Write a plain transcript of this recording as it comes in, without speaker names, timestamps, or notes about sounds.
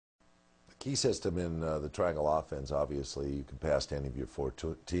Key system in the triangle offense, obviously, you can pass to any of your four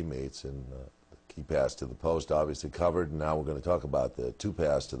teammates, and the key pass to the post, obviously covered. And now we're going to talk about the two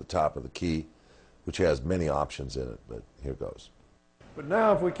pass to the top of the key, which has many options in it, but here goes. But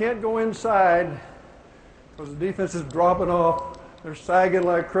now if we can't go inside, because the defense is dropping off, they're sagging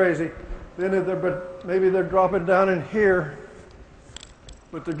like crazy, then maybe they're dropping down in here,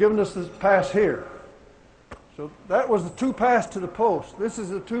 but they're giving us this pass here. So that was the two pass to the post. This is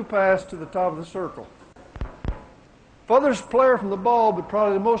the two pass to the top of the circle. Furthest player from the ball, but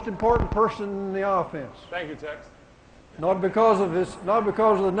probably the most important person in the offense. Thank you, Tex. Not because of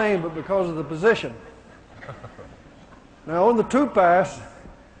the name, but because of the position. Now on the two pass,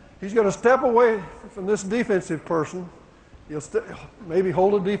 he's going to step away from this defensive person. He'll maybe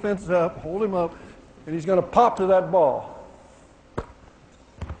hold the defense up, hold him up, and he's going to pop to that ball.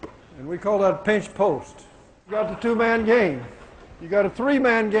 And we call that a pinch post. You got the two-man game. You got a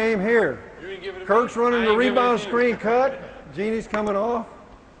three-man game here. Kirk's running the rebound screen cut. Jeannie's coming off.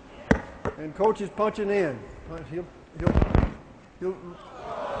 And coach is punching in. He'll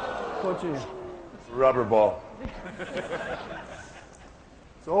punch in. Rubber ball.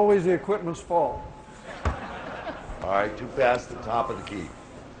 It's always the equipment's fault. All right, two pass to the top of the key.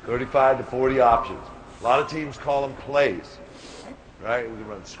 35 to 40 options. A lot of teams call them plays. Right? We can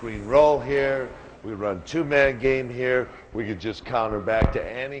run screen roll here. We could run two-man game here. We could just counter back to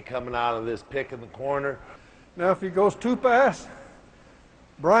Annie coming out of this pick in the corner. Now if he goes two pass,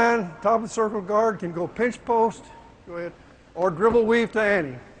 Brian, top of the circle guard, can go pinch post, go ahead, or dribble weave to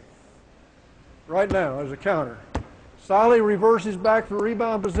Annie. Right now as a counter. Solly reverses back for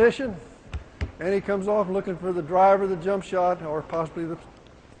rebound position. Annie comes off looking for the drive or the jump shot, or possibly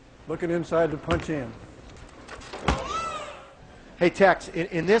looking inside to punch in. Hey, Tex,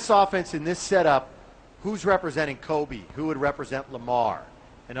 in this offense, in this setup, who's representing Kobe? Who would represent Lamar?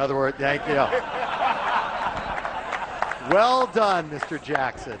 In other words, thank you. Well done, Mr.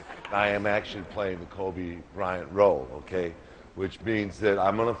 Jackson. I am actually playing the Kobe Bryant role, okay? Which means that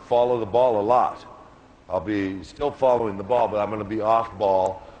I'm going to follow the ball a lot. I'll be still following the ball, but I'm going to be off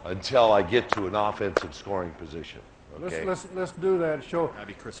ball until I get to an offensive scoring position. Okay? Let's do that. Show. That'd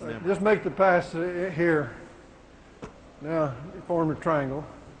be Chris Mim. Just make the pass here. Now you form a triangle.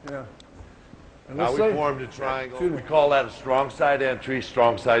 Yeah. And now we formed a triangle. We call that a strong side entry,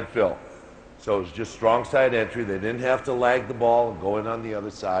 strong side fill. So it's just strong side entry. They didn't have to lag the ball and go in on the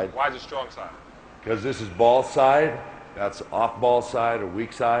other side. Why is it strong side? Because this is ball side. That's off ball side or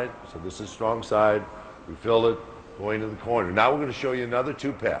weak side. So this is strong side. We fill it going to the corner. Now we're going to show you another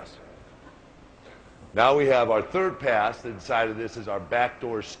two pass. Now we have our third pass. Inside of this is our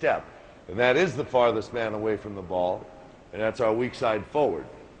backdoor step. And that is the farthest man away from the ball. And that's our weak side forward.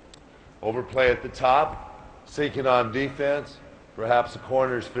 Overplay at the top, sinking on defense, perhaps the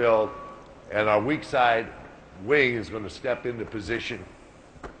corner's filled, and our weak side wing is going to step into position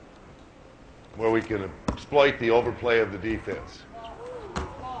where we can exploit the overplay of the defense.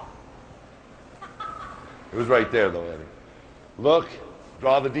 It was right there though, Eddie. Look,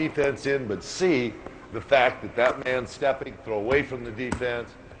 draw the defense in, but see the fact that that man's stepping, throw away from the defense,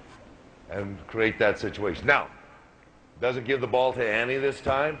 and create that situation. Now, doesn't give the ball to Annie this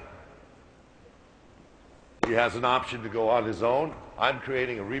time. He has an option to go on his own. I'm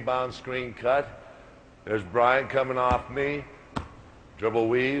creating a rebound screen cut. There's Brian coming off me. Dribble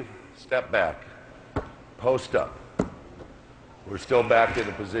weave, step back, post up. We're still back in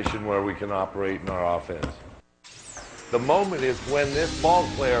a position where we can operate in our offense. The moment is when this ball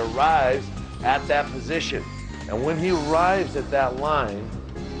player arrives at that position. And when he arrives at that line,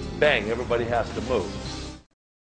 bang, everybody has to move.